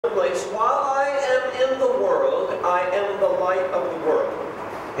am the light of the world.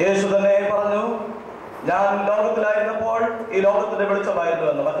 യേശു തന്നെ പറഞ്ഞു, ഞാൻ ലോകത്തിലായിരുന്നപ്പോൾ ഈ ലോകത്തിന്റെ വെളിച്ചമായിരുന്നു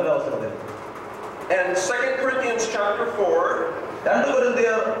എന്ന് മറ്റൊരു അവസരത്തിൽ. And 2 Corinthians chapter 4, 2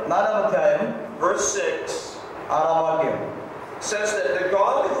 കൊരിന്ത്യർ 4-ാം അധ്യായം verse 6, 6-ാം വാക്യം says that the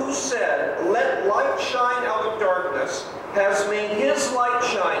God who said, "Let light shine out of darkness," has made His light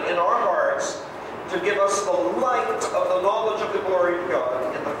shine in our hearts to give us the light of the knowledge of the glory of God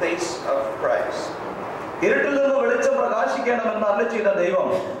in the face of Christ. ഇരുട്ടിൽ നിന്ന് വെളിച്ചം പ്രകാശിക്കണമെന്ന് അരുളി ചെയ്ത ദൈവം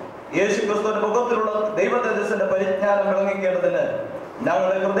യേശു ക്രിസ്തുവിന്റെ മുഖത്തിലുള്ള ദൈവതേജസ്സിന്റെ പരിജ്ഞാനം വിളങ്ങിക്കേണ്ടതിന്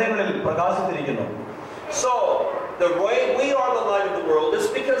ഞങ്ങളുടെ ഹൃദയങ്ങളിൽ പ്രകാശിച്ചിരിക്കുന്നു. So the way we are the light of the world is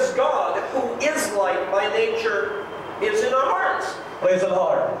because God, who is light by nature, is in our hearts. Praise the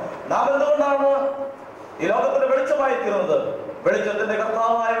Lord. നാം എന്തുകൊണ്ടാണ് ഈ ലോകത്തിന്റെ വെളിച്ചമായി തീർന്നത്? വെളിച്ചത്തിന്റെ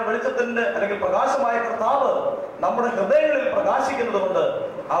കർത്താവായ വെളിച്ചത്തിന്റെ അല്ലെങ്കിൽ പ്രകാശമായ കർത്താവ് നമ്മുടെ ഹൃദയങ്ങളിൽ പ്രകാശിക്കുന്നത് കൊണ്ട്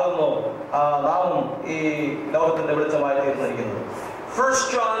ആകുന്നു നാം ഈ ലോകത്തിന്റെ വെളിച്ചമായി തീർന്നിരിക്കുന്നത്. 1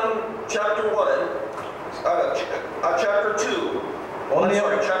 John chapter 1, chapter 2,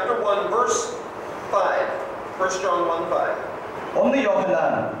 chapter 1, verse 5. 1 John 1:5. 1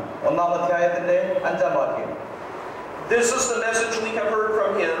 യോഹന്നാൻ 1-ാം അധ്യായത്തിന്റെ 5-ാം വാക്യം. This is the message we have heard from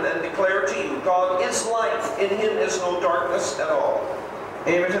Him and declare to you. God is light, in Him is no darkness at all.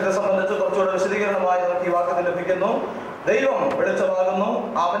 ഈ വിഷയത്തെ സംബന്ധിച്ച് കുറച്ചുകൂടെ വിശദീകരണമായി നമുക്ക് ഈ വാക്യത്തിൽ ലഭിക്കുന്നു. ദൈവം വെളിച്ചമാകുന്നു,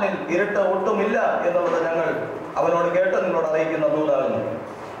 അവനിൽ ഇരുട്ട് ഒട്ടുമില്ല എന്നുള്ളത് ഞങ്ങൾ അവനോട് കേട്ട് നിങ്ങളോട് അറിയിക്കുന്ന ദൂതാകുന്നു.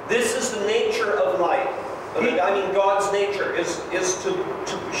 This is the nature of light. I mean, God's nature is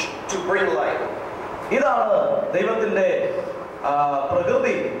to bring light. ഇതാണ് ദൈവത്തിന്റെ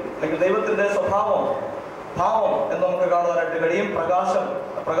പ്രകൃതി അല്ലെങ്കിൽ ദൈവത്തിന്റെ സ്വഭാവം, ഭാവം എന്ന് നമുക്ക് കാണുവാനായിട്ട് കഴിയും.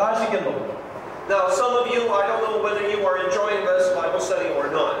 പ്രകാശിക്കുന്നു. Now, some of you, I don't know whether you are enjoying this Bible study or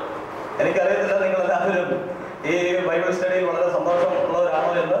not. എനിക്കറിയത്തില്ല നിങ്ങൾ എല്ലാവരും ഈ ബൈബിൾ സ്റ്റഡിയിൽ വളരെ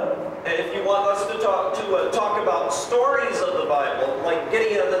സന്തോഷമുള്ളവരാണോ എന്ന്. If you want us to talk about stories of the Bible, like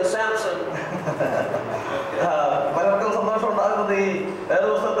Gideon and Samson, പലർക്കും സന്തോഷം ഉണ്ടാകുന്നത് ഈ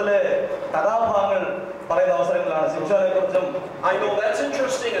വേദപുസ്തകത്തിലെ കഥാഭാഗങ്ങൾ പറയുന്ന അവസരങ്ങളാണ്. ശിംശോനെ കുറിച്ചും I know that's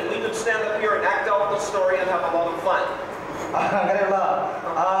interesting, and we could stand up here and act out the story and have a lot of fun. അങ്ങനെയുള്ള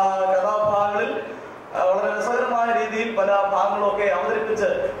ആ കഥാഭാഗങ്ങളിൽ വളരെ രസകരമായ രീതിയിൽ പല ഭാഗങ്ങളൊക്കെ അവതരിപ്പിച്ച്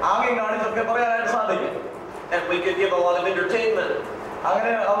ആംഗ്യം കാണിച്ചൊക്കെ പറയാനായിട്ട് സാധിക്കും. And we could give a lot of entertainment. അങ്ങനെ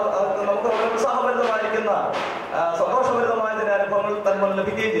നമുക്ക് വളരെ ഉത്സാഹഭരിതമായിരിക്കുന്ന സന്തോഷഭരിതമായ ചില അനുഭവങ്ങൾ തന്മ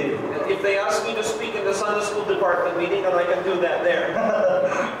ലഭിക്കുകയും ചെയ്യും. If they ask me to speak in the Sunday school department meeting, then I can do that there.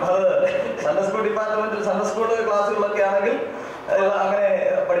 അത് സൺഡേ സ്കൂൾ ഡിപ്പാർട്ട്മെന്റിൽ സൺഡേ സ്കൂൾ ക്ലാസ്സുകളൊക്കെ ആണെങ്കിൽ അങ്ങനെ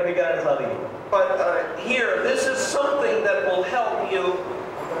പഠിപ്പിക്കാനായിട്ട് സാധിക്കും. But here, this is something that will help you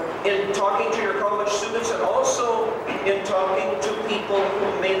in talking to your college students and also in talking to people who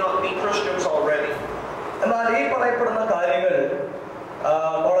may not be Christians already. എന്നാൽ ഈ പറയപ്പെടുന്ന കാര്യങ്ങൾ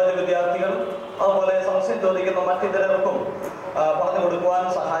കോളേജ് വിദ്യാർത്ഥികൾ അതുപോലെ സംശയം ചോദിക്കുന്ന മറ്റിതരർക്കും പറഞ്ഞു കൊടുക്കുവാൻ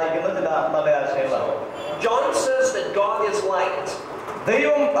സഹായിക്കുന്ന ചില നല്ല ആശയങ്ങളാണ്. John says that God is light.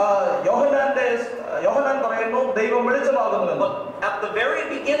 ദൈവം യോഹന്നാൻ പറയുന്നു ദൈവം വെളിച്ചമാകുന്നു. At the very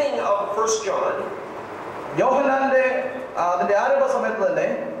beginning of 1 John, യോഹന്നാന്റെ അതിന്റെ ആരംഭ സമയത്ത് തന്നെ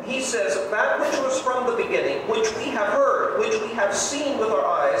he says that which was from the beginning, which we have heard, which we have seen with our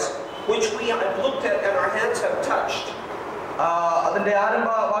eyes, which we have looked at and our hands have touched. അതിന്റെ ആരംഭ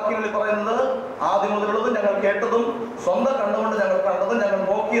വാക്യങ്ങളിൽ പറയുന്നത് ആദ്യം മുതലുള്ളതും ഞങ്ങൾ കേട്ടതും സ്വന്തം കണ്ണുകൊണ്ട് ഞങ്ങൾ കണ്ടതും ഞങ്ങൾ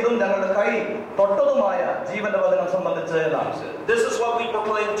നോക്കിയതും ഞങ്ങളുടെ കൈ തൊട്ടതുമായ ജീവന്റെ വചനം സംബന്ധിച്ച് എന്നാണ്. This is what we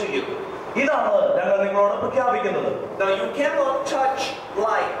proclaim to you. ഇതാണ് ഞങ്ങൾ നിങ്ങളോട് പ്രഖ്യാപിക്കുന്നത്. Now you cannot touch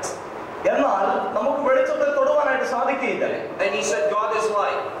light. എന്നാൽ നമുക്ക് വെളിച്ചത്തെ തൊടുവാനായിട്ട് സാധിക്കില്ല. And he said God is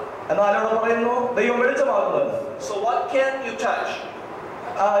light. എന്നാൽ അവിടെ പറയുന്നു ദൈവം വെളിച്ചമാകുന്നു. So what can you touch?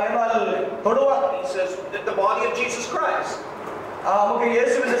 എന്നാൽ തൊടുവാൻ he says the body of Jesus Christ. നമുക്ക്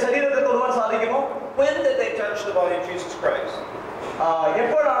യേശുവിന്റെ ശരീരത്തെ തൊടുവാൻ സാധിക്കുമോ? When did they touch the body of Jesus Christ?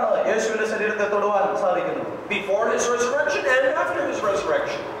 എപ്പോഴാണ് യേശുവിന്റെ ശരീരത്തെ തൊടുവാൻ സാധിക്കുന്നത്? Before his resurrection and after his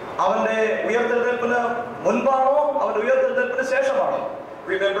resurrection. അവന്റെ ഉയർത്തെഴുന്നേൽപ്പിന് മുൻപാണോ അവന്റെ ഉയർത്തെഴുന്നേൽപ്പിന് ശേഷമാണോ?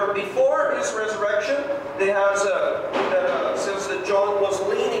 Remember, before his resurrection, there has says that John was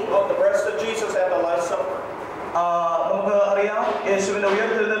leaning on the breast of Jesus at the Last Supper. നമുക്ക് അറിയാം യേശുവിന്റെ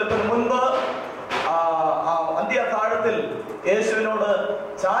ഉയർത്തെഴുന്നേൽപ്പിന് മുൻപ് അന്ത്യത്താഴത്തിൽ യേശുവിനോട്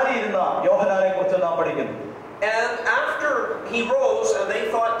ചാരിയിരുന്ന യോഹന്നാനെ കുറിച്ച് നാം പഠിക്കുന്നു. And after he rose and they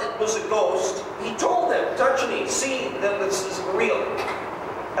thought it was a ghost, he told them, "Touch me, see that this is real."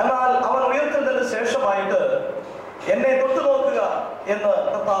 എന്നാൽ അവൻ ഉയർത്തെഴുന്നേൽപ്പിന് ശേഷമായിട്ട് എന്നെ തൊട്ടു നോക്കുക എന്ന്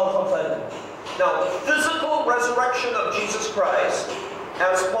കർത്താവ് സംസാരിച്ചു. Now, the physical resurrection of Jesus Christ,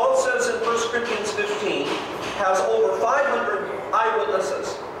 as Paul says in 1 Corinthians 15, has over 500 eyewitnesses.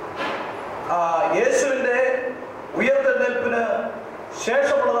 യേശുവിന്റെ ഉയർത്തെഴുന്നേൽപ്പിന്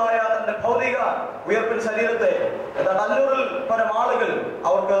ശേഷമുള്ളതായ തന്റെ ഭൗതിക ഉയർപ്പിൻ ശരീരത്തെ 500-ൽ പരം ആളുകൾ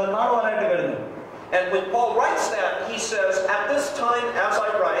അവർക്ക് കാണുവാനായിട്ട് കഴിഞ്ഞു. And when Paul writes that, he says, at this time as I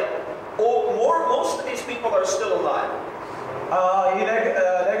write, most of these people are still alive. ഈ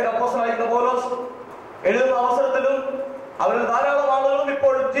ലേഖന അപ്പോസ്തലനായ പൗലോസ് എഴുതുന്ന അവസരത്തിലും അവരിൽ ധാരാളം ആളുകളും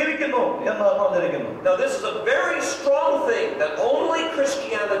ഇപ്പോഴും ജീവിക്കുന്നു എന്ന് പറഞ്ഞിരിക്കുന്നു. Now this is a very strong thing that only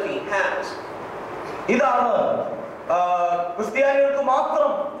Christianity has. ഇതാണ് ക്രിസ്ത്യാനികൾക്ക് മാത്രം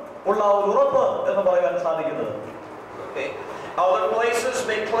ഉള്ള ഒരു ഉറപ്പ് എന്ന് പറയാൻ സാധിക്കുന്നത്. Okay. Other places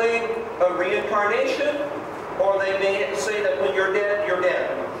may claim a reincarnation, or they may say that when you're dead, you're dead.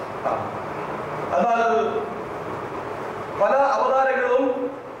 എന്നാൽ പല അവതാരങ്ങളും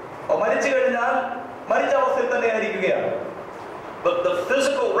മരിച്ചു കഴിഞ്ഞാൽ മരിച്ച അവസ്ഥയിൽ തന്നെ ആയിരിക്കുകയാണ്. But the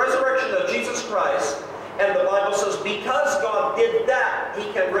physical resurrection of Jesus Christ, and the Bible says because God did that, He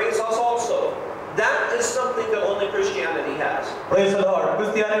can raise us also. That is something that only Christianity has. Praise the Lord.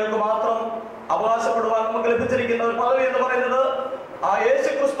 ക്രിസ്ത്യാനികൾക്ക് മാത്രം അവകാശപ്പെടുവാൻ നമുക്ക് ലഭിച്ചിരിക്കുന്ന ഒരു പദവി എന്ന് പറയുന്നത് ആ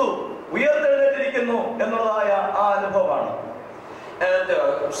യേശുക്രിസ്തു ഉയർത്തെഴുന്നേറ്റിരിക്കുന്നു എന്നുള്ളതായ ആ അനുഭവമാണ്. And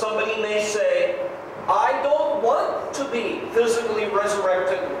somebody may say, I don't want to be physically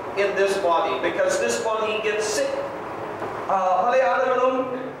resurrected in this body because this body gets sick. പല ആളുകളും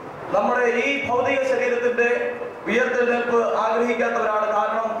നമ്മുടെ ഈ ഭൗതിക ശരീരത്തിന്റെ ഉയർത്തെഴുന്നേൽപ്പ് ആഗ്രഹിക്കാത്തവരാണ്.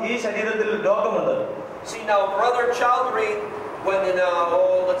 കാരണം ഈ ശരീരത്തിൽ രോഗമുണ്ട്. See now, Brother Chowdhury, when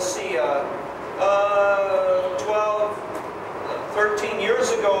let's see, 12, 13 years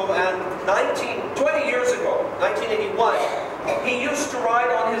ago and 20 years ago, 1981, he used to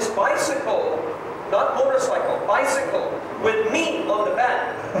ride on his bicycle, not motorcycle, bicycle, with me on the back.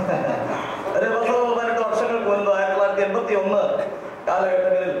 വർഷങ്ങൾക്ക് മുൻപ് 1981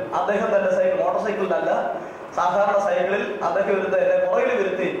 കാലഘട്ടങ്ങളിൽ അദ്ദേഹം തന്റെ സൈക്കിൾ മോട്ടോർ സാധാരണ സൈക്കിളിൽ അദ്ദേഹം എന്നെ പുറകിൽ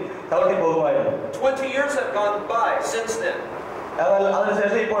വരുത്തി ചവിട്ടി പോകുമായിരുന്നു. 20 years have gone by since then. എന്നാൽ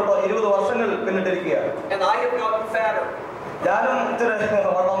അതിനുശേഷം ഇപ്പോൾ 20 വർഷങ്ങൾ പിന്നിട്ടിരിക്കുകയാണ്. And I have gotten fatter. ഞാനും ഇത്തിരി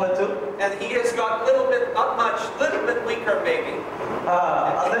വണ്ണം വെച്ചു. And he has got little bit, not much, little bit weaker maybe.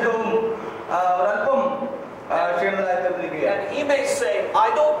 അദ്ദേഹവും ഒരല്പം ക്ഷീണിതനായി തീർന്നിരിക്കുകയാണ്. And he may say, I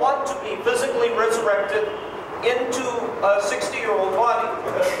don't want to be physically resurrected into a 60-year-old body.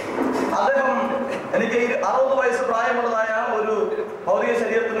 അദ്ദേഹം എനിക്ക് 60 വയസ്സ് പ്രായമുള്ളതായ ഒരു ഭൗതിക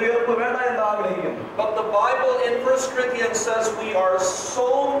ശരീരത്തിന് ഉയർപ്പ് വേണ്ട എന്ന് ആഗ്രഹിക്കുന്നു. But the Bible in 1 Corinthians says we are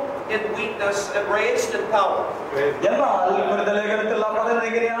sown in weakness and raised in power. എന്നാൽ കൊരിന്ത്യർ ലേഖനത്തിൽ നാം പറയുന്നത്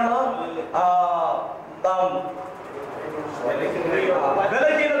എങ്ങനെയാണ്?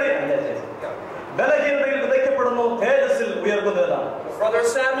 ബലഹീനതയിൽ വിതയ്ക്കപ്പെടുന്നു, തേജസ്സിൽ ഉയർത്തുന്നതാണ്. Brother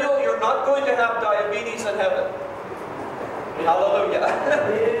Samuel, you're not going to have diabetes in heaven. Hallelujah.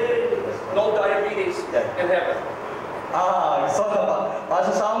 No diabetes in heaven.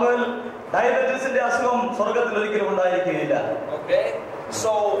 Pastor Samuel, ഡയബറ്റീസിന്റെ അസുഖം സ്വർഗ്ഗത്തിൽ ഒരിക്കലും ഉണ്ടായിരിക്കുകയില്ല. Okay,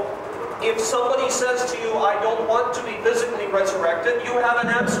 so if somebody says to you, I don't want to be physically resurrected, you have an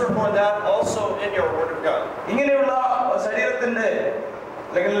answer for that also in your Word of God. ഇങ്ങനെയുള്ള ശരീരത്തിന്റെ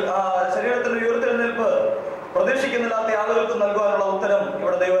അല്ലെങ്കിൽ ശരീരത്തിന്റെ ഉയർത്തെഴുന്നേൽപ്പ് പ്രതീക്ഷിക്കുന്നില്ലാത്ത ആളുകൾക്ക് നൽകുവാനുള്ള ഉത്തരം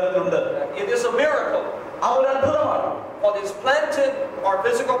ഇവിടെ ദൈവത്തിലുണ്ട്. It is a miracle. അതൊരു അത്ഭുതമാണ്. What is planted, our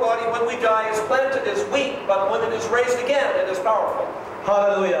physical body when we die is planted is weak, but when it is raised again, it is powerful.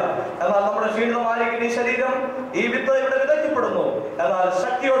 Hallelujah. എന്നാൽ നമ്മുടെ ക്ഷീണിതമായിരിക്കുന്ന ഈ ശരീരം ഈ വിത്ത് ഇവിടെ വിതയ്ക്കപ്പെടുന്നു, എന്നാൽ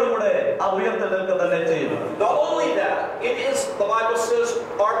ശക്തിയോടുകൂടെ അത് ഉയർത്തെഴുന്നേൽക്കുക തന്നെ ചെയ്യുന്നു. Not only that, it is, the Bible says,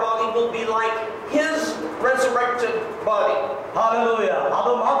 our body will be like His resurrected body. Hallelujah.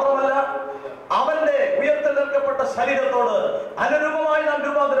 അത് മാത്രമല്ല, അവന്റെ ഉയർത്തെഴുന്നേൽക്കപ്പെട്ട ശരീരത്തോട് അനുരൂപമായി നാം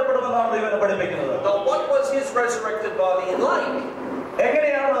രൂപാന്തരപ്പെടുമെന്നാണ് ദൈവം പഠിപ്പിക്കുന്നത്. Now, what was His resurrected body like?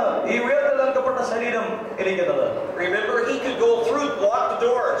 എങ്ങനെയാണ് ഈ ഉയർത്തെഴുന്നേൽക്കപ്പെട്ട ശരീരം ഇരിക്കുന്നത്? Remember, he could go through locked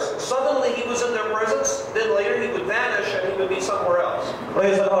doors. Suddenly he was in their presence, then later he would vanish and he would be somewhere else.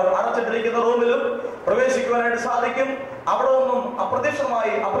 Praise the Lord. അടച്ചിട്ടിരിക്കുന്ന റൂമിലും പ്രവേശിക്കുവാനായിട്ട് സാധിക്കും. അവിടെ ഒന്നും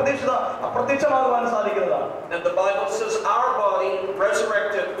അപ്രത്യക്ഷമാകുവാൻ സാധിക്കുന്നതാണ്. And the Bible says our body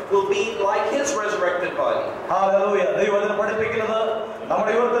resurrected will be like His resurrected body. Hallelujah. ദൈവവചനം പഠിപ്പിക്കുന്നത്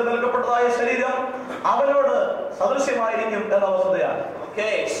നമ്മുടെ ഉയർത്തെഴുന്നേൽക്കപ്പെട്ടതായ ശരീരം അവനോട് സദൃശ്യമായിരിക്കും എന്ന വസ്തുതയാണ്.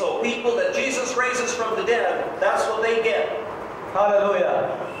 Okay, so people that Jesus raises from the dead, that's what they get. Hallelujah.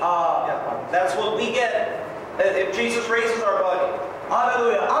 That's what we get if Jesus raises our body.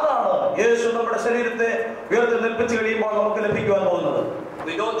 Hallelujah. അതാണ് യേശു നമ്മുടെ ശരീരത്തെ ഉയർത്തെഴുന്നേൽപ്പിച്ചു കഴിയുമ്പോൾ നമുക്ക് ലഭിക്കുവാൻ പോകുന്നത്.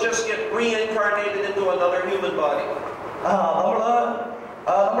 We don't just get reincarnated into another human body.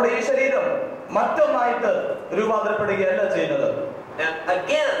 നമ്മുടെ ഈ ശരീരം മറ്റൊന്നായിട്ട് രൂപാന്തരപ്പെടുകയല്ല ചെയ്യുന്നത്. And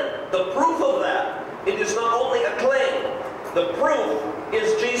again, the proof of that, it is not only a claim. The proof is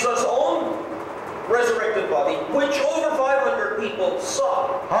Jesus' own resurrected body, which over 500 people saw.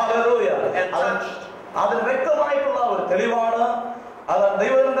 Hallelujah. And touched. അതിന് വ്യക്തമായിട്ടുള്ള ഒരു തെളിവാണ് അത്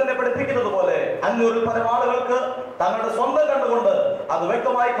ദൈവം തന്നെ പഠിപ്പിക്കുന്നത് പോലെ 500 പരം ആളുകൾക്ക് തങ്ങളുടെ സ്വന്തം കണ്ടുകൊണ്ട് അത്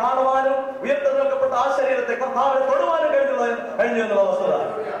വ്യക്തമായി കാണുവാനും ഉയർത്തെഴുന്നേൽക്കപ്പെട്ട ആ ശരീരത്തെ കർത്താവിനെ തൊടുവാനും കഴിഞ്ഞു എന്നുള്ള വസ്തുത.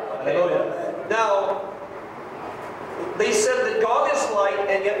 Now, they said that God is light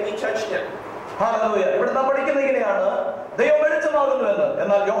and yet we touched him. Hallelujah. ഇവിടെ നാം പഠിക്കുന്നത് ഇങ്ങനെയാണ്, ദൈവം വെളിച്ചമാകുന്നുവെന്ന്,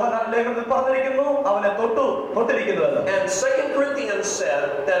 എന്നാൽ യോഹന്നാൻ ലേഖനത്തിൽ പറഞ്ഞിരിക്കുന്നു അവനെ തൊട്ടിരിക്കുന്നുവെന്ന്. And 2 Corinthians said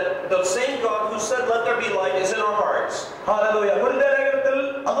that the same God who said let there be light is in our hearts. Hallelujah. കൊരിന്ത്യർ ലേഖനത്തിൽ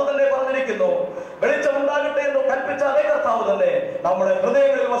അതുതന്നെ പറഞ്ഞിരിക്കുന്നു, വെളിച്ചം ഉണ്ടാകട്ടെ എന്ന് കൽപ്പിച്ച അതേ കർത്താവ് തന്നെ നമ്മുടെ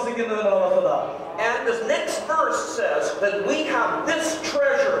ഹൃദയങ്ങളിൽ വസിക്കുന്നു എന്നുള്ള വസ്തുത. And this next verse says that we have this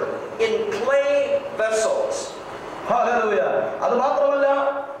treasure in clay vessels. Hallelujah. അത് മാത്രമല്ല,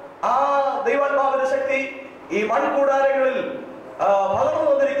 ആ ദൈവാത്മാവിന്റെ ശക്തി ഈ മൺകൂടാരങ്ങളിൽ പകർന്നു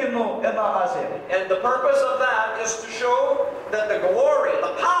വന്നിരിക്കുന്നു എന്ന ആശയം. And the purpose of that is to show that the glory,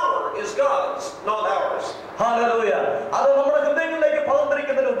 the power is God's, not ours. Hallelujah. അത് നമ്മുടെ ഹൃദയങ്ങളിലേക്ക്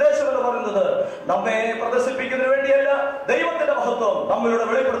പകർന്നിരിക്കുന്നതിന്റെ ഉദ്ദേശം എന്ന് പറയുന്നത് നമ്മെ പ്രദർശിപ്പിക്കുന്നതിന് വേണ്ടിയല്ല, ദൈവത്തിന്റെ മഹത്വം നമ്മിലൂടെ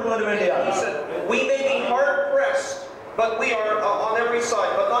വെളിപ്പെടുത്തുന്നതിന് വേണ്ടിയാണ്. He said, we may be hard pressed, but we are on every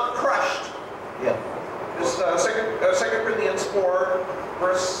side, but not crushed. Yeah. This 2 Corinthians 4,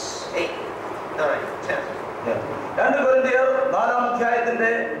 verse 8, 9, 10. 2 കൊരിന്ത്യർ 4-ാം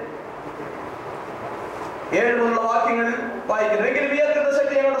അധ്യായത്തിന്റെ 7 വാക്യങ്ങളിൽ വായിക്കുന്നു. എങ്കിലും വിയർക്കുന്ന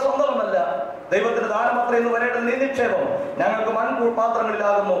ശക്തി ഞങ്ങളുടെ സ്വന്തമല്ല, ദൈവത്തിന്റെ ദാനം അത്ര എന്ന് വരേണ്ട നിക്ഷേപം ഞങ്ങൾക്ക്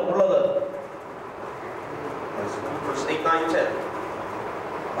മൺപാത്രങ്ങളിലാകുന്നു ഉള്ളത്. Verse 8, 9, 10.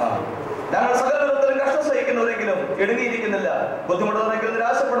 ഞങ്ങൾ സകല വിധത്തിലും കഷ്ടം സഹിക്കുന്നവരെങ്കിലും ഇടുങ്ങിയിരിക്കുന്നില്ല, ബുദ്ധിമുട്ടുന്നവരെങ്കിലും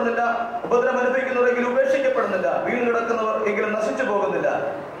നിരാശപ്പെടുന്നില്ല, ഉപദ്രവം അനുഭവിക്കുന്നവരെങ്കിലും ഉപേക്ഷിക്കപ്പെടുന്നില്ല, വീണ് കിടക്കുന്നവർ എങ്കിലും നശിച്ചു പോകുന്നില്ല.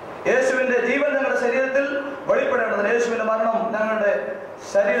 യേശുവിന്റെ ജീവൻ ഞങ്ങളുടെ ശരീരത്തിൽ വെളിപ്പെടേണ്ടതിന് യേശുവിന്റെ മരണം ഞങ്ങളുടെ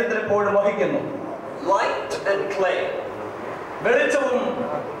ശരീരത്തിൽ എപ്പോഴും വഹിക്കുന്നു. Light and clay. വെളിച്ചവും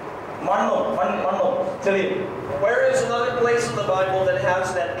മണ്ണും ചെളിയും. Where is another place in the Bible that has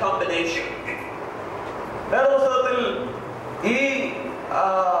that combination? വേദപുസ്തകത്തിൽ ഈ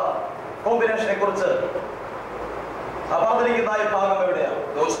കോമ്പിനേഷനെ കുറിച്ച് പറഞ്ഞിരിക്കുന്നതായ ഭാഗം എവിടെയാണ്?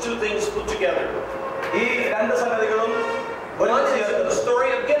 Those two things put together. ഈ രണ്ട് സംഗതികളും One is the story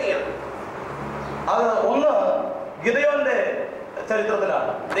of Gideon. അത് ഒന്ന് ഗിദെയോന്റെ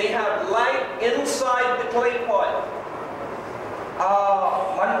ചരിത്രത്തിലാണ്. They have light inside the clay pot. ആ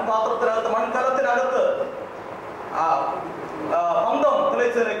മൺപാത്രത്തിനകത്ത്, മൺകലത്തിനകത്ത് പന്തം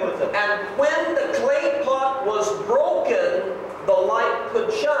തെളിച്ചതിനെ കുറിച്ച്. And when the clay pot was broken, the light could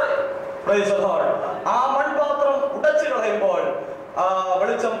shine. Praise the Lord. ആ മൺപാത്രം ഉടച്ചു കളയുമ്പോൾ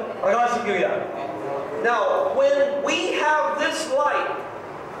വെളിച്ചം പ്രകാശിക്കുകയാണ്. Now, when we have this light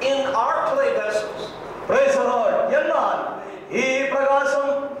in our clay vessels, praise the Lord, എന്നാൽ ഈ പ്രകാശം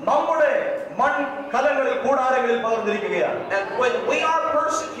നമ്മുടെ മൺകലങ്ങളിൽ കൂടാരങ്ങളിൽ പകർന്നിരിക്കുകയാണ്. and when we are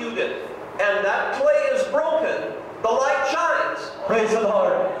persecuted and that clay is broken, the light shines. Praise the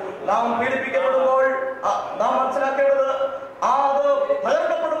Lord. നാം പീഡിപ്പിക്കപ്പെടുമ്പോൾ നാം മനസ്സിലാക്കേണ്ടത് അത്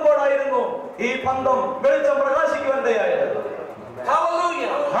തകർക്കപ്പെടുമ്പോഴായിരുന്നു ഈ പന്തം വെളിച്ചം പ്രകാശിക്കുവാനിടയായത്.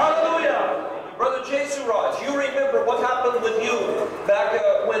 Hallelujah! Hallelujah! Brother Jesuraj, you remember what happened with you back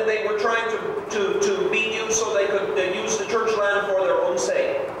when they were trying to beat you so they could use the church land for their own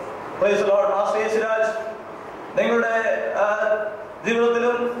sake. Praise the Lord. Master Jesuraj, നിങ്ങളുടെ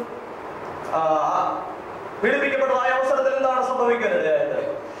ജീവിതത്തിലും പീഡിപ്പിക്കപ്പെട്ടതായ അവസരത്തിൽ എന്താണ് സംഭവിക്കുന്നത്?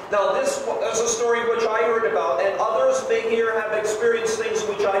 Now this is a story which I heard about, and others may here have experienced things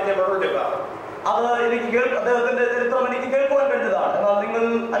which I never heard about. അത് അദ്ദേഹത്തിന്റെ ചരിത്രം എനിക്ക് കേൾക്കുവാൻ കഴിഞ്ഞതാണ്, എന്നാൽ നിങ്ങൾ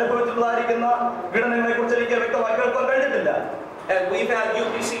അനുഭവിച്ചിട്ടുള്ളതായിരിക്കുന്ന പീഡനങ്ങളെ കുറിച്ച് എനിക്ക് വ്യക്തമായി കേൾക്കാൻ കഴിഞ്ഞിട്ടില്ല. And we've had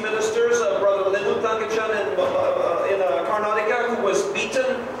UPC ministers, Brother Lindu Tankachan in Karnataka, who was beaten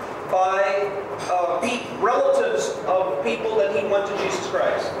by relatives of people that he went to Jesus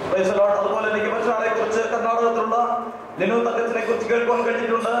Christ. Praise the Lord. അതുപോലെ എനിക്ക് മറ്റൊരാളെ കുറിച്ച് കർണാടകത്തിലുള്ള ലിനു തങ്കച്ചനെ കുറിച്ച് കേൾക്കാൻ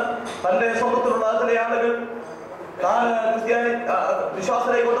കഴിഞ്ഞിട്ടുണ്ട്. തന്റെ സ്വന്തത്തിലുള്ള ചില ആളുകൾ താൻ ക്രിസ്ത്യാനി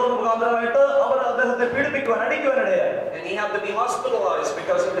വിശ്വാസത്തിലേക്ക് കൊണ്ടുവന്ന മുഖാന്തരമായിട്ട് അവർ അദ്ദേഹത്തെ പീഡിപ്പിക്കുവാൻ, അടിക്കുവാനിടയായി. And he had to be hospitalized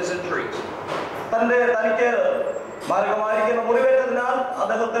because of his injuries. തനിക്ക് മാരകമായിരിക്കുന്ന മുറിവേറ്റതിനാൽ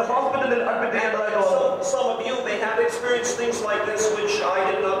അദ്ദേഹത്തെ ഹോസ്പിറ്റലിൽ അഡ്മിറ്റ് ചെയ്യേണ്ടതായിട്ട് വന്നു. Some of you may have experienced things like this which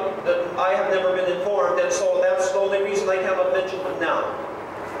I have never been informed, and so that's the only reason I cannot mention them now.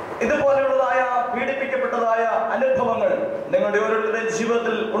 ഇതുപോലെയുള്ളതായ പീഡിപ്പിക്കപ്പെട്ടതായ അനുഭവങ്ങൾ നിങ്ങളുടെ ഓരോരുത്തരുടെയും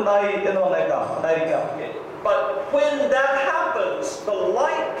ജീവിതത്തിൽ ഉണ്ടായിരിക്കാം. But when that happens, the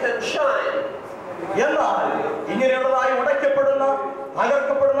light can shine. എന്നാൽ ഇങ്ങനെയുള്ളതായി ഉടയ്ക്കപ്പെടുന്ന,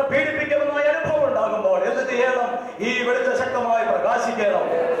 തകർക്കപ്പെടുന്ന, പീഡിപ്പിക്കപ്പെടുന്ന അനുഭവം ഉണ്ടാകുമ്പോൾ എന്ത് ചെയ്യണം? ഈ വെളിച്ച ശക്തമായി പ്രകാശിക്കണം.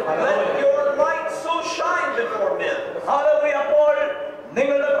 Let your light so shine before men. അപ്പോൾ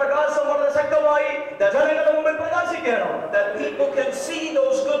നിങ്ങളുടെ പ്രകാശം വളരെ ശക്തമായി ജനങ്ങളുടെ മുമ്പിൽ പ്രകാശിക്കണം. That people can see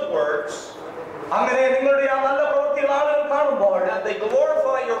those good works. അങ്ങനെ നിങ്ങളുടെ ആ നല്ല പ്രവൃത്തികൾ ആളുകൾ കാണുമ്പോൾ and they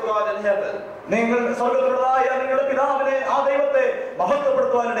glorify your God in heaven. നിങ്ങൾ സ്വർഗ്ഗത്തിലുള്ളതായ നിങ്ങളുടെ പിതാവിനെ ആ ദൈവത്തെ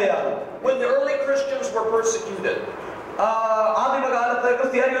മഹത്വപ്പെടുത്തുവാനിടയാകും. When the early Christians were persecuted, ആദിമകാലത്ത്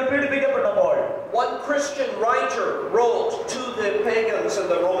ക്രിസ്ത്യാനികൾ പീഡിപ്പിക്കപ്പെട്ടപ്പോൾ one Christian writer wrote to the pagans in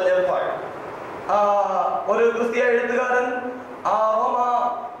the Roman Empire. ഒരു ക്രിസ്ത്യ എഴുത്തുകാരൻ റോമ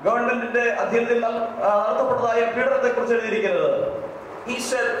ഗവൺമെന്റിന്റെ അധീനത്തിൽ നടത്തപ്പെട്ടതായ പീഡനത്തെ കുറിച്ച് എഴുതിയിരിക്കുന്നത്. He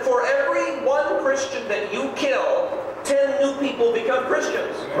said, for every one Christian that you kill, 10 new people become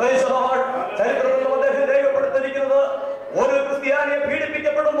Christians. Praise the Lord. ചരിത്രത്തിൽ അദ്ദേഹം രേഖപ്പെടുത്തിയിരിക്കുന്നത് ഒരു ക്രിസ്ത്യാനിയെ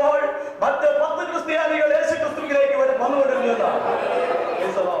പീഡിപ്പിക്കപ്പെടുമ്പോൾ മറ്റ് 10 ക്രിസ്ത്യാനികൾ യേശുക്രിസ്തുവിലേക്ക് വന്നുകൊണ്ടിരുന്നു എന്നാണ്.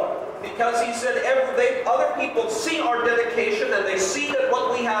 Praise the Lord. Because he said other people see our dedication and they see that what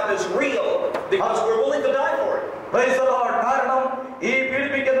we have is real because we're willing to die for it. Praise the Lord. കാരണം ഈ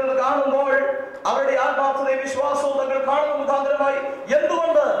പീഡിപ്പിക്കുന്നത് കാണുമ്പോൾ അവരുടെ ആത്മാർത്ഥതയും വിശ്വാസവും തങ്ങൾ കാണുന്ന മുഖാന്തരമായി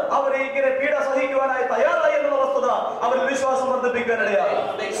എന്തുകൊണ്ട് അവർ ഇങ്ങനെ പീഡ സഹിക്കുവാനായി തയ്യാറായി എന്നുള്ള വസ്തുത അവരിൽ വിശ്വാസം വർദ്ധിപ്പിക്കാനിടയായി.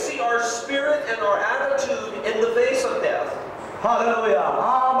 They see our spirit and our attitude in the face of death. Hallelujah.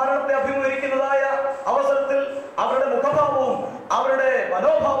 ആ മരണത്തെ അഭിമുഖീകരിക്കുന്നതായ അവസരത്തിൽ അവരുടെ മുഖഭാവവും അവരുടെ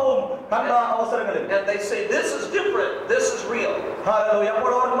മനോഭാവവും കണ്ട അവസരങ്ങളിൽ and they say this is different, this is real. Hallelujah.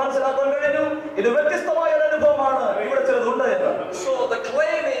 അപ്പോൾ അവർക്ക് മനസ്സിലാക്കാൻ കഴിഞ്ഞു ഇത് വ്യത്യസ്തമായ ഒരു അനുഭവമാണ്, ഇവിടെ ചിലതുണ്ട് എന്ന്. So the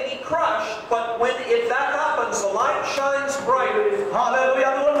clay may be crushed, but if that happens, the light shines bright. Hallelujah.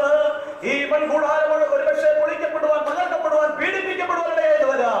 അതുകൊണ്ട് ഈ മൺകൂടാരം ഒരുപക്ഷെ പൊളിക്കപ്പെടുവാൻ, തകർക്കപ്പെടുവാൻ, പീഡിപ്പിക്കപ്പെടുവാനിടയായി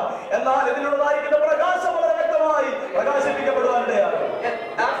വരാം. എന്നാൽ ഇതിലുള്ളതായിരിക്കുന്ന പ്രകാശം വളരെ വ്യക്തമായി പ്രകാശിപ്പിക്കപ്പെടുവാനിടയാകും. And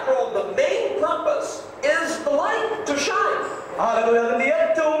after all, the main purpose is the light to shine. Hallelujah. അതിന്റെ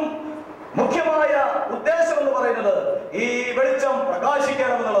ഏറ്റവും മുഖ്യമായ ഉദ്ദേശം എന്ന് പറയുന്നത് ഈ വെളിച്ചം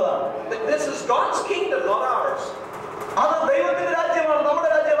പ്രകാശിക്കണമെന്നുള്ളതാണ്. This is God's kingdom, not ours. അത് ദൈവത്തിന്റെ രാജ്യമാണ്, നമ്മുടെ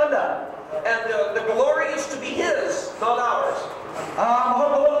രാജ്യമല്ല. And the glory is to be His, not ours.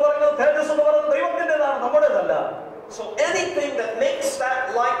 മഹത്വം എന്ന് പറയുന്നത്, തേജസ് എന്ന് പറയുന്നത് ദൈവത്തിന്റേതാണ്, നമ്മുടേതല്ല. So anything that makes that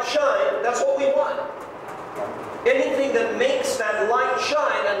light shine, that's what we want. Anything that makes that light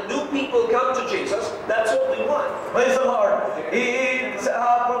shine and new people come to Jesus, that's what we want. Praise the Lord. ഈ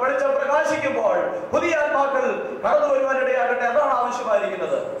വെളിച്ചം പ്രകാശിക്കുമ്പോൾ പുതിയ ആത്മാക്കൾ കടന്നു വരുവാനിടയാകട്ടെ, അതാണ്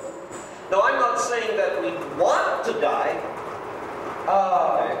ആവശ്യമായിരിക്കുന്നത്. Now I'm not saying that we want to die.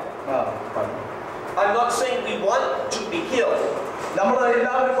 I'm not saying we want to be killed. നമ്മൾ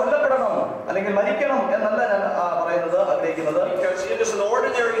എല്ലാവരും കൊല്ലപ്പെടണം അല്ലെങ്കിൽ മരിക്കണം എന്നല്ല ഞാൻ പറയുന്നത്, ആഗ്രഹിക്കുന്നത്. Because it is an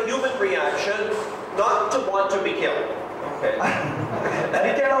ordinary human reaction not to want to be killed. Okay.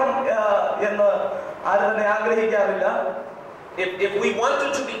 മരിക്കണം എന്ന് ആരും തന്നെ ആഗ്രഹിക്കാറില്ല. If we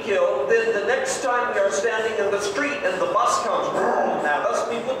wanted to be killed, then the next time we are standing in the street and the bus comes at us,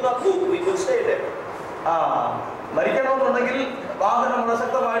 we would not move, we would stay there. മരിക്കണമെന്നുണ്ടെങ്കിൽ വാഹനം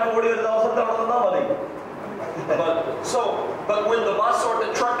ശക്തമായിട്ട് ഓടി വരുന്ന അവസരത്തിൽ അവിടെ നിന്നാൽ മതി. But when the bus or the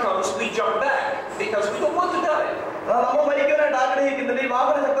truck comes, we jump back because we don't want to die. നമ്മൾ മരിക്കാനായിട്ട് ആഗ്രഹിക്കുന്നില്ല. ഈ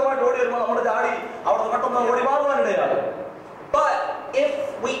വാഹനം ശക്തമായിട്ട് ഓടി വരുമ്പോൾ നമ്മുടെ ചാടി അവിടെ പെട്ടെന്ന് ഓടി മാറുവാനിടയാണ്. But if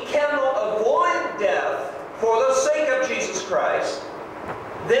we cannot avoid death for the sake of Jesus Christ,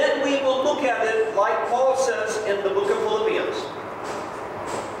 then we will look at it like Paul says in the book of Philippians.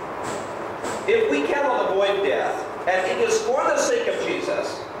 If we cannot avoid death and it is for the sake of Jesus,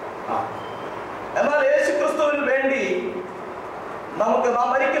 എന്നാൽ യേശു ക്രിസ്തുവിന് വേണ്ടി നമുക്ക് നാം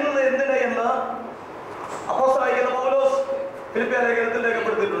മരിക്കുന്നത് എന്തിന് എന്ന് അപ്പോസ്തലനായ പൗലോസ് ഫിലിപ്പിയ ലേഖനത്തിൽ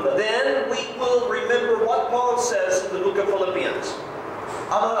രേഖപ്പെടുത്തിയിട്ടുണ്ട്. then we will remember what Paul says in the book of Philippians.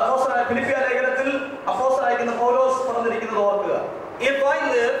 അത് അപ്പോസ്തലനായ ഫിലിപ്പിയ ലേഖനത്തിൽ അപ്പോസ്തലനായ പൗലോസ് പറഞ്ഞിരിക്കുന്നത് ഓർക്കുക. If I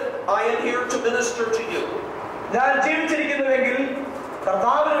live, I am here to minister to you. ഞാൻ ജീവിച്ചിരിക്കുന്നുവെങ്കിൽ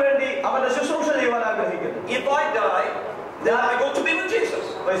കർത്താവിന് വേണ്ടി അവന്റെ ശുശ്രൂഷ ചെയ്യുവാൻ ആഗ്രഹിക്കുന്നു. If I die, then I go to be with Jesus.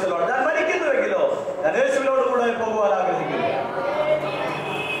 Praise the Lord. ഞാൻ മരിക്കുന്നുവെങ്കിലോ ഞാൻ യേശുവിനോട് കൂടെ പോകുവാൻ ആഗ്രഹിക്കുന്നു.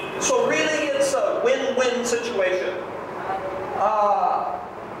 So really it's a win-win situation.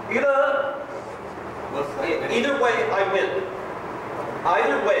 Either way I win.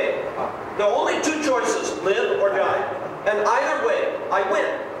 Either way. There are only two choices, live or die. And either way I win.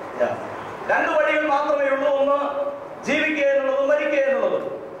 രണ്ട് വഴികൾ മാത്രമേ ഉള്ളൂ, ഒന്ന് ജീവിക്കുക എന്നുള്ളതും മരിക്കുക എന്നുള്ളതും.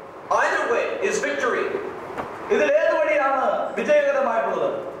 Either way is victory. ഇതിൽ ഏത് വഴിയാണ് വിജയകരമായിട്ടുള്ളത്?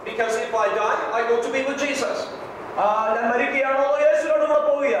 Because if I die, I go to be with Jesus. ഞാൻ മരിക്കുകയാണോ യേശുവിനോട് കൂടെ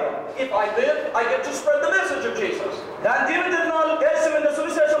പോവുകയാണ്? If I live, I get to spread the message of Jesus. ഞാൻ ജീവിച്ചിരുന്നാൽ യേശുവിന്റെ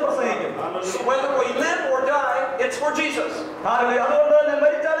സുവിശേഷം പ്രസംഗിക്കും. So whether we live or die, it's for Jesus. അതുകൊണ്ട് ഞാൻ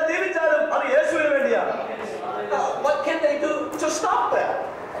മരിച്ചാലും ജീവിച്ചാലും അത് യേശുവിന് വേണ്ടിയാണ്. What can they do to stop that?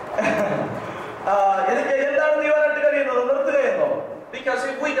 എനിക്ക് എന്താണ് ചെയ്യാനായിട്ട് കഴിയുന്നത്? നിർത്തുകയെന്നോ? Because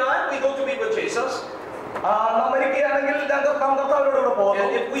if we die, we go to be with Jesus. നാം മരിക്കുകയാണെങ്കിൽ കർത്താവിനോട് കൂടെ പോകും.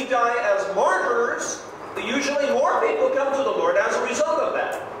 And if we die as martyrs, usually more people come to the Lord as a result of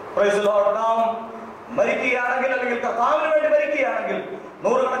that. Praise the Lord. നാം മരിക്കുകയാണെങ്കിൽ അല്ലെങ്കിൽ കർത്താവിന് വേണ്ടി മരിക്കുകയാണെങ്കിൽ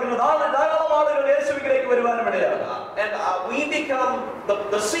നൂറുകണക്കിന് ധാരാളം ആളുകൾ യേശുവിലേക്ക് വരുവാനും ഇടയാണ്. And we become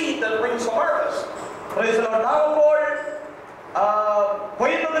the seed that brings the harvest. Praise the Lord. നാം അപ്പോൾ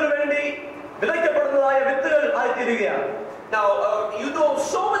കൊയ്യുന്നതിന് വേണ്ടി വിതയ്ക്കപ്പെടുന്നതായ വിത്തുകൾ ആയിത്തീരുകയാണ്. Now, you know,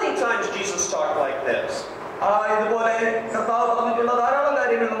 so many times Jesus talked like this. ഇതുപോലെ കർത്താവ് പറഞ്ഞിട്ടുള്ള ധാരാളം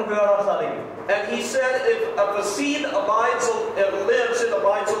കാര്യങ്ങൾ നമുക്ക് കാണാൻ സാധിക്കും. And he said, if the seed lives, it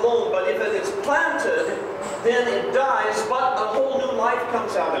abides alone. But if it is planted, then it dies, but a whole new life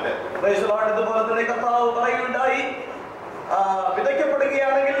comes out of it. Praise the Lord. ഇതുപോലെ തന്നെ കർത്താവ് പറയുകയുണ്ടായി,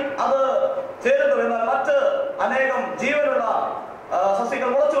 വിതയ്ക്കപ്പെടുകയാണെങ്കിൽ അത് ചേരുന്നു, എന്നാൽ മറ്റ് അനേകം ജീവനുള്ള സസ്യങ്ങൾ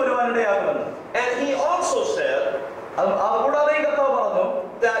മുളച്ചു വരുവാനിടയാകുമെന്ന്. And he also said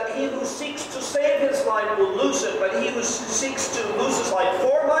that he who seeks to save his life will lose it, but he who seeks to lose his life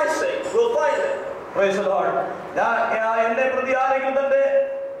for my sake will find it. Praise the Lord. എന്നെ പ്രതി ആരെങ്കിലും തന്റെ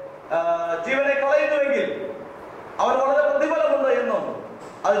ജീവനെ കളയുന്നുവെങ്കിൽ അവന് വളരെ പ്രതിഫലമുണ്ട് എന്നും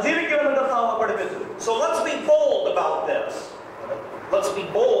അത് ജീവിക്കുമെന്ന് കർത്താവ് പഠിപ്പിച്ചു. So let's be bold about this. Let's be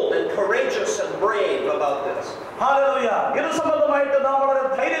bold and courageous and brave about this. Hallelujah. ഇത് സംബന്ധമായിട്ട് നാം വളരെ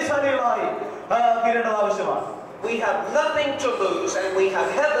ധൈര്യശാലികളായി തീരേണ്ടത് ആവശ്യമാണ്. We have nothing to lose and we have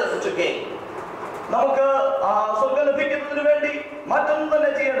heaven to gain. നമുക്ക് സ്വർഗ്ഗം ലഭിക്കുന്നതിന് വേണ്ടി മറ്റൊന്നും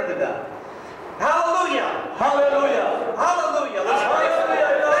തന്നെ ചെയ്യേണ്ടതില്ല. Hallelujah. Hallelujah. Hallelujah. Let's pray.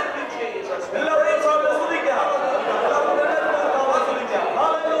 Thank you, Jesus.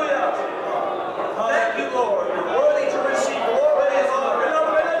 Hallelujah. Thank you, Lord. You're worthy to receive glory and honor.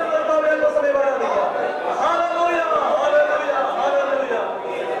 Hallelujah. Hallelujah. Hallelujah.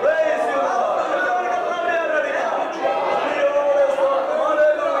 Praise you, Lord.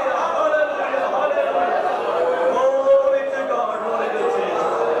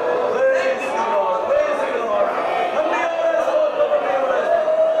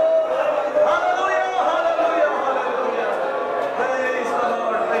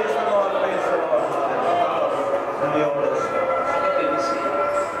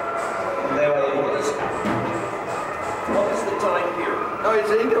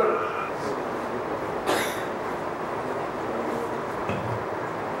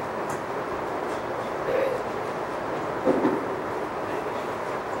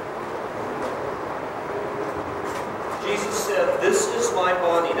 Jesus said, "This is my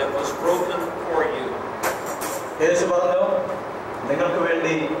body that was broken for you." യേശു പറഞ്ഞു, നിങ്ങൾക്ക്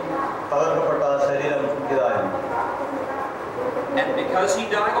വേണ്ടി തകർക്കപ്പെട്ട ശരീരം ഇതായിരുന്നു. And because he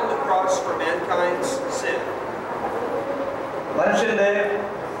died on the cross for mankind's sin, മനുഷ്യന്റെ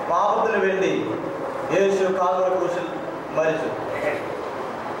പാപത്തിന് വേണ്ടി യേശു Calvary ക്രൂശിൽ മരിച്ചു.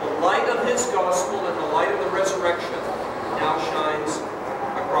 the light of his gospel and the light of the resurrection now shines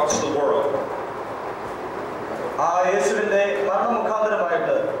across the world. ആ യേശുവിന്റെ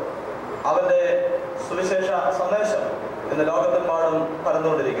മരണമുഖാന്തരമായിട്ട് അവന്റെ സുവിശേഷ സന്ദേശം ഇന്ന് ലോകത്തെമ്പാടും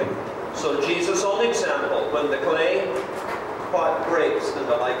പരന്നുകൊണ്ടിരിക്കുന്നു. So Jesus' own example, when the clay pot breaks and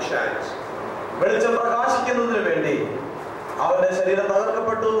the light shines. വെളിച്ചം പ്രകാശിക്കുന്നതിന് വേണ്ടി അവന്റെ ശരീരം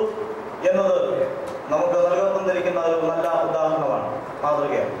തകർക്കപ്പെട്ടു എന്നത് നമുക്ക് നൽകപ്പെട്ടിരിക്കുന്ന ഒരു നല്ല ഉദാഹരണമാണ്,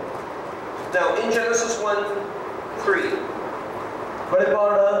 മാതൃകയാണ്. Now in Genesis 1:3,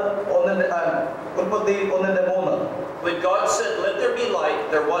 വെളിപ്പാട് ഉൽപ്പത്തി 1:3, when God said, "Let there be light,"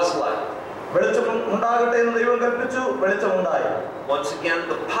 there was light. വെളിച്ചം ഉണ്ടാകട്ടെ എന്ന് ദൈവം കൽപ്പിച്ചു, വെളിച്ചമുണ്ടായി. Once again,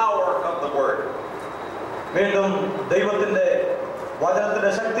 the power of the word. വീണ്ടും ദൈവത്തിന്റെ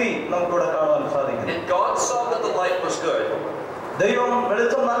വചനത്തിന്റെ ശക്തി നമുക്കിവിടെ കാണാൻ സാധിക്കും. And God saw that the light was good. ദൈവം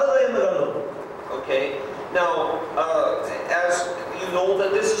വെളിച്ചം നല്ലത് എന്ന് കണ്ടു. Okay. Now, as you know,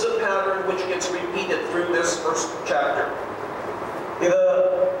 that this is a pattern which gets repeated through this first chapter. ഇത്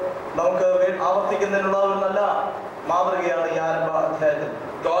നമുക്ക് ആവർത്തിക്കുന്നതിനുള്ള ഒരു നല്ല മാതൃകയാണ് ഈ ആരംഭ അധ്യായത്തിൽ.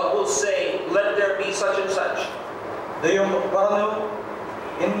 God will say, "Let there be such and such." ദൈവം പറഞ്ഞു,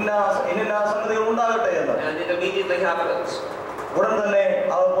 ഇന്ന സംഗതികൾ ഉണ്ടാകട്ടെ എന്ന്. And it immediately happens. ഉടൻ തന്നെ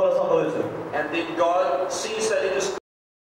അതുപോലെ സംഭവിച്ചു. And then God sees that it is